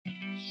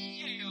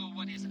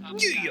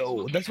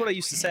Yo, that's what I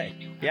used to say.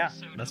 Yeah,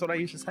 that's what I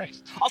used to say.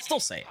 I'll still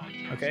say it,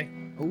 okay?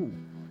 Ooh.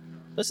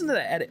 Listen to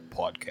the edit.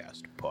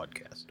 Podcast.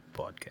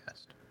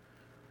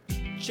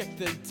 Check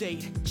the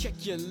date, check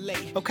your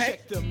late, okay.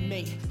 Check the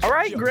mate. All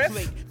right, Griff.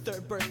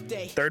 Third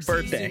birthday. Third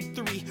birthday.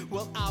 3,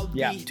 well, I'll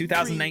yeah, be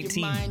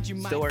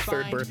 2019. Still our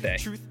third birthday.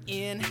 Truth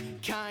in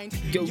kind.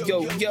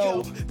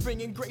 Yo.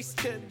 Bringing grace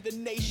to the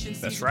nation.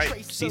 That's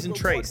right. Season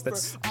Trace.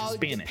 That's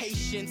Spanish.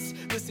 Patience.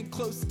 Listen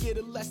close, get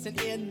a lesson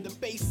in the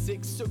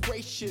basics. So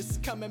gracious,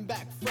 coming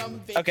back from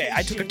vacation. Okay,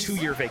 I took a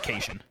 2-year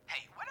vacation.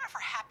 Hey, whatever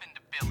happened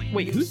to Billy?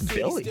 Wait, who's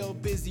Billy? Still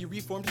busy,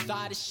 reformed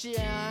thought is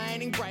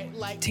shining bright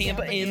like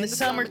Tampa in the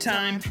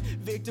summertime.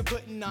 Victor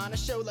putting on a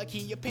show like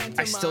he a pantomime.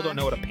 I still don't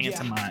know what a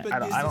pantomime.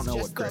 Yeah, I don't know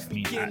what Griff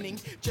means. I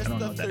don't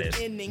know what that is.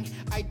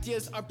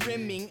 Ideas are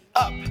brimming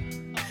up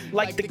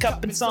like the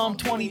cup in Psalm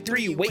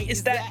 23. Wait,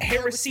 is that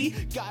heresy?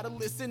 Gotta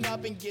listen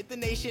up and get the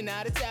nation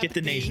out of apathy. Get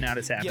the nation out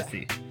of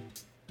apathy. Yeah.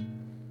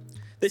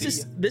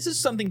 This is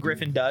something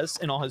Griffin does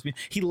in all his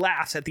music. He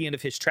laughs at the end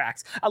of his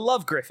tracks. I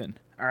love Griffin.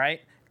 All right.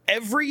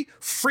 Every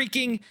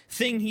freaking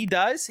thing he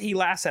does, he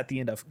laughs at the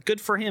end of. Good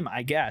for him,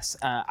 I guess.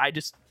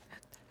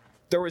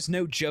 There was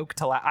no joke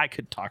to laugh. I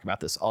could talk about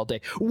this all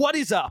day. What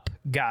is up,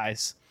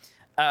 guys?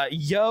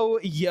 Yo,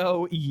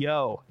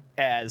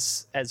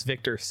 as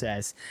Victor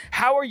says.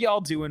 How are y'all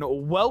doing?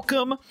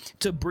 Welcome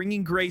to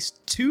Bringing Grace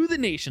to the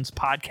Nations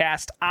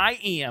podcast. I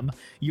am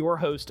your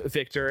host,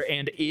 Victor,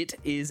 and it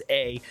is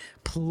a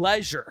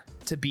pleasure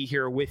to be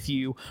here with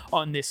you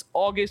on this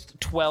August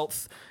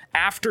 12th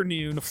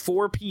afternoon,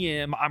 4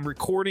 p.m. I'm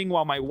recording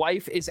while my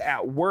wife is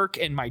at work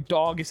and my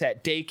dog is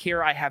at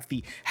daycare. I have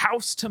the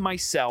house to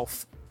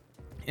myself,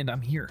 and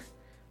I'm here.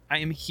 I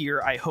am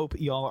here. I hope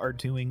y'all are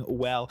doing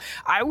well.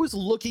 I was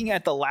looking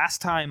at the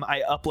last time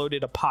I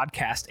uploaded a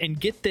podcast, and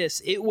get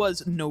this, it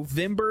was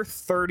November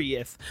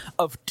 30th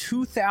of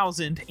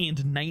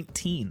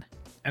 2019.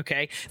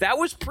 Okay, that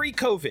was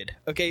pre-COVID.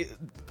 Okay,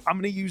 I'm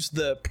going to use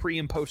the pre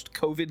and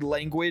post-COVID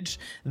language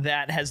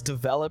that has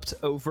developed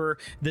over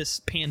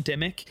this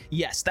pandemic.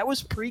 Yes, that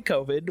was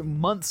pre-COVID,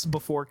 months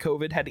before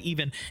COVID had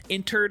even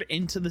entered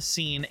into the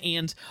scene,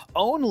 and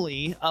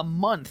only a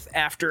month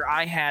after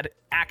I had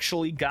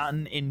actually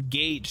gotten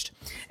engaged.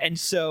 And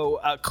so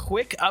a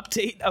quick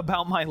update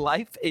about my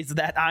life is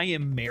that I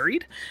am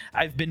married.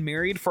 I've been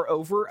married for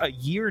over a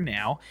year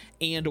now,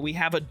 and we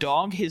have a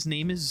dog. His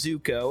name is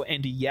Zuko,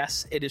 and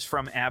yes, it is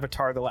from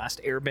Avatar: The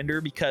Last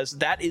Airbender, because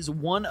that is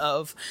one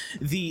of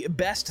the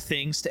best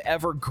things to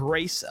ever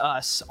grace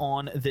us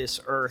on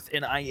this earth,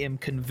 and I am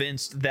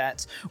convinced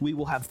that we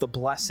will have the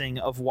blessing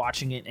of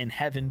watching it in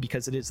heaven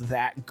because it is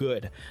that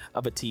good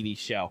of a TV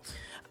show.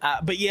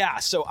 But yeah,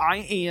 so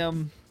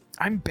I'm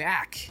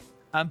back.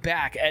 I'm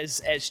back.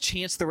 As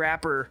Chance the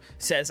Rapper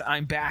says,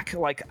 I'm back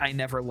like I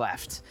never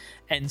left.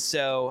 And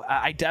so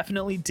I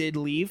definitely did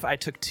leave. I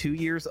took 2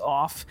 years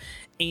off,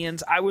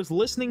 and I was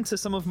listening to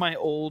some of my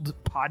old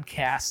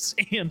podcasts,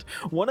 and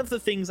one of the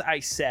things I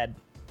said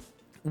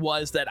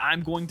was that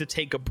I'm going to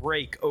take a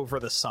break over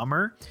the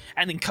summer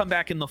and then come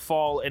back in the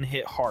fall and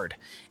hit hard.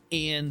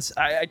 And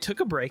I took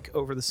a break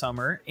over the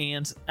summer,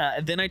 and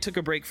then I took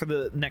a break for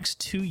the next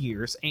 2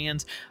 years,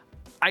 and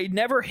I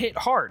never hit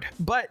hard.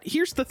 But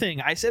here's the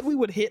thing. I said we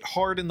would hit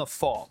hard in the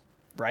fall,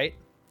 right?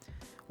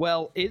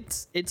 Well,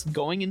 it's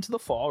going into the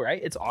fall, right?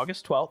 It's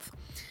August 12th.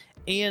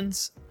 And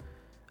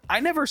I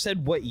never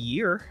said what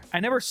year.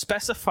 I never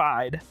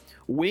specified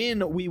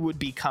when we would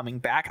be coming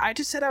back. I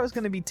just said I was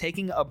going to be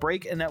taking a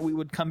break and that we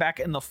would come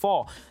back in the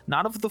fall.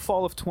 Not of the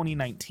fall of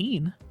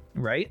 2019,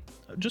 right?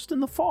 Just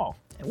in the fall.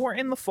 We're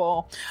in the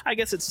fall. I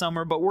guess it's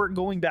summer, but we're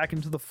going back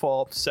into the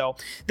fall. So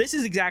this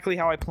is exactly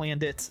how I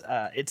planned it.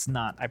 It's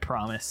not, I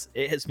promise.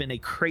 It has been a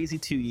crazy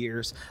 2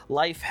 years.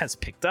 Life has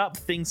picked up.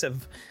 Things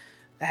have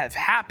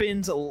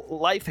happened.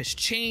 Life has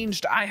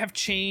changed. I have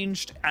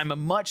changed. I'm a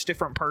much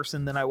different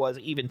person than I was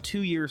even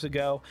 2 years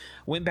ago.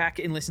 Went back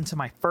and listened to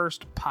my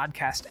first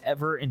podcast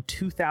ever in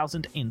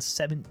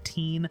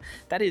 2017.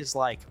 That is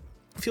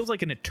feels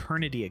like an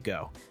eternity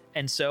ago.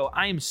 And so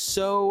I am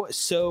so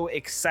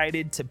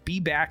excited to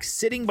be back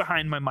sitting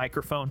behind my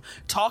microphone,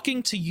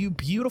 talking to you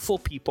beautiful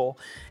people.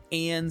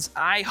 And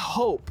I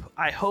hope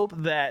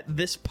that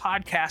this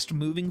podcast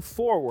moving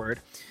forward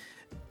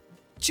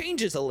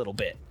changes a little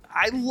bit.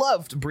 I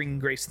loved Bringing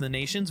Grace to the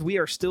Nations. We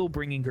are still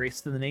bringing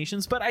grace to the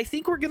nations, but I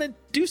think we're going to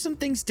do some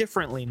things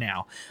differently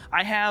now.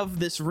 I have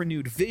this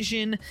renewed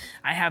vision.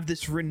 I have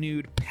this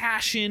renewed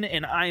passion,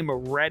 and I'm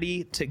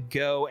ready to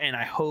go, and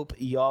I hope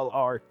y'all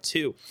are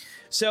too.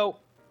 So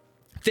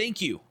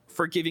thank you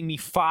for giving me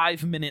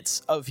 5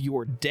 minutes of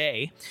your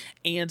day,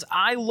 and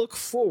I look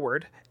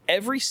forward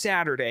every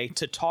Saturday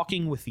to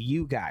talking with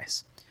you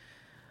guys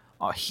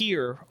right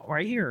here,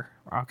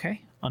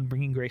 okay, on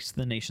Bringing Grace to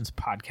the Nations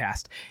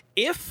podcast.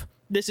 If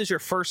this is your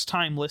first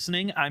time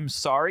listening, I'm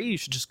sorry. You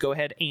should just go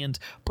ahead and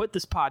put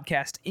this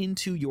podcast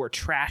into your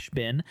trash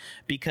bin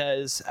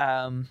because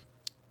I'm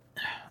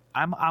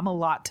a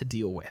lot to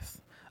deal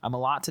with. I'm a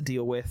lot to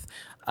deal with.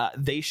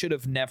 They should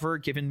have never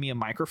given me a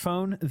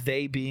microphone,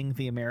 they being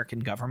the American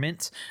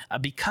government,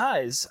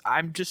 because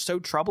I'm just so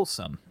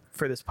troublesome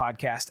for this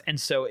podcast. And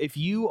so if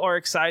you are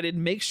excited,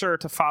 make sure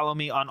to follow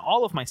me on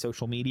all of my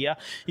social media.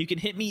 You can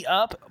hit me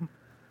up.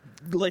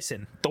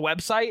 Listen, the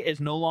website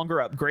is no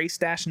longer up.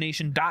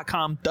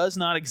 Grace-nation.com does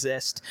not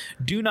exist.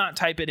 Do not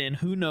type it in.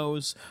 Who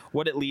knows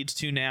what it leads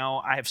to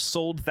now? I have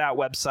sold that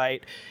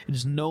website. It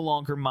is no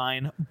longer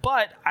mine.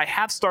 But I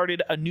have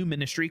started a new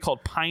ministry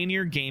called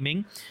Pioneer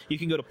Gaming. You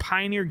can go to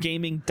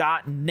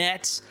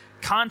pioneergaming.net.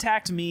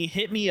 Contact me.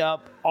 Hit me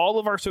up. All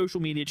of our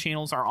social media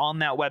channels are on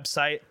that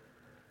website.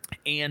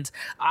 And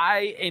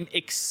I am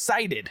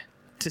excited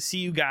to see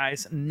you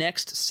guys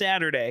next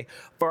Saturday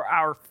for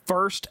our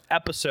first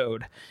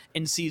episode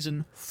in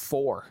season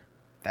 4.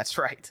 That's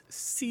right,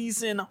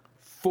 season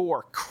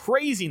 4.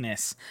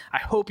 Craziness. I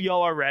hope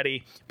y'all are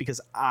ready, because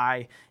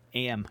I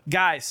am.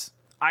 Guys,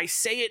 I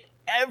say it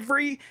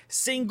every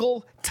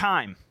single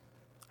time.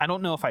 I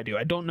don't know if I do.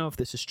 I don't know if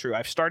this is true.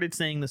 I've started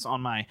saying this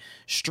on my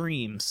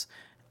streams,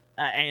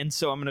 and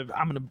so I'm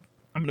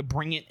gonna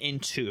bring it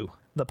into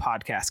the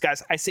podcast.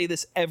 Guys, I say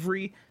this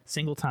every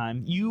single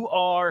time. You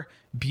are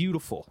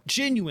beautiful,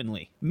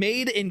 genuinely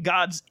made in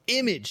God's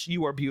image.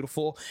 You are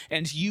beautiful,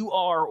 and you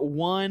are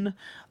one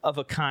of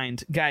a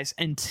kind. Guys,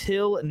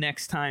 until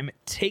next time,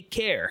 take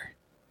care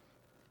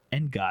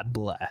and God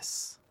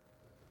bless.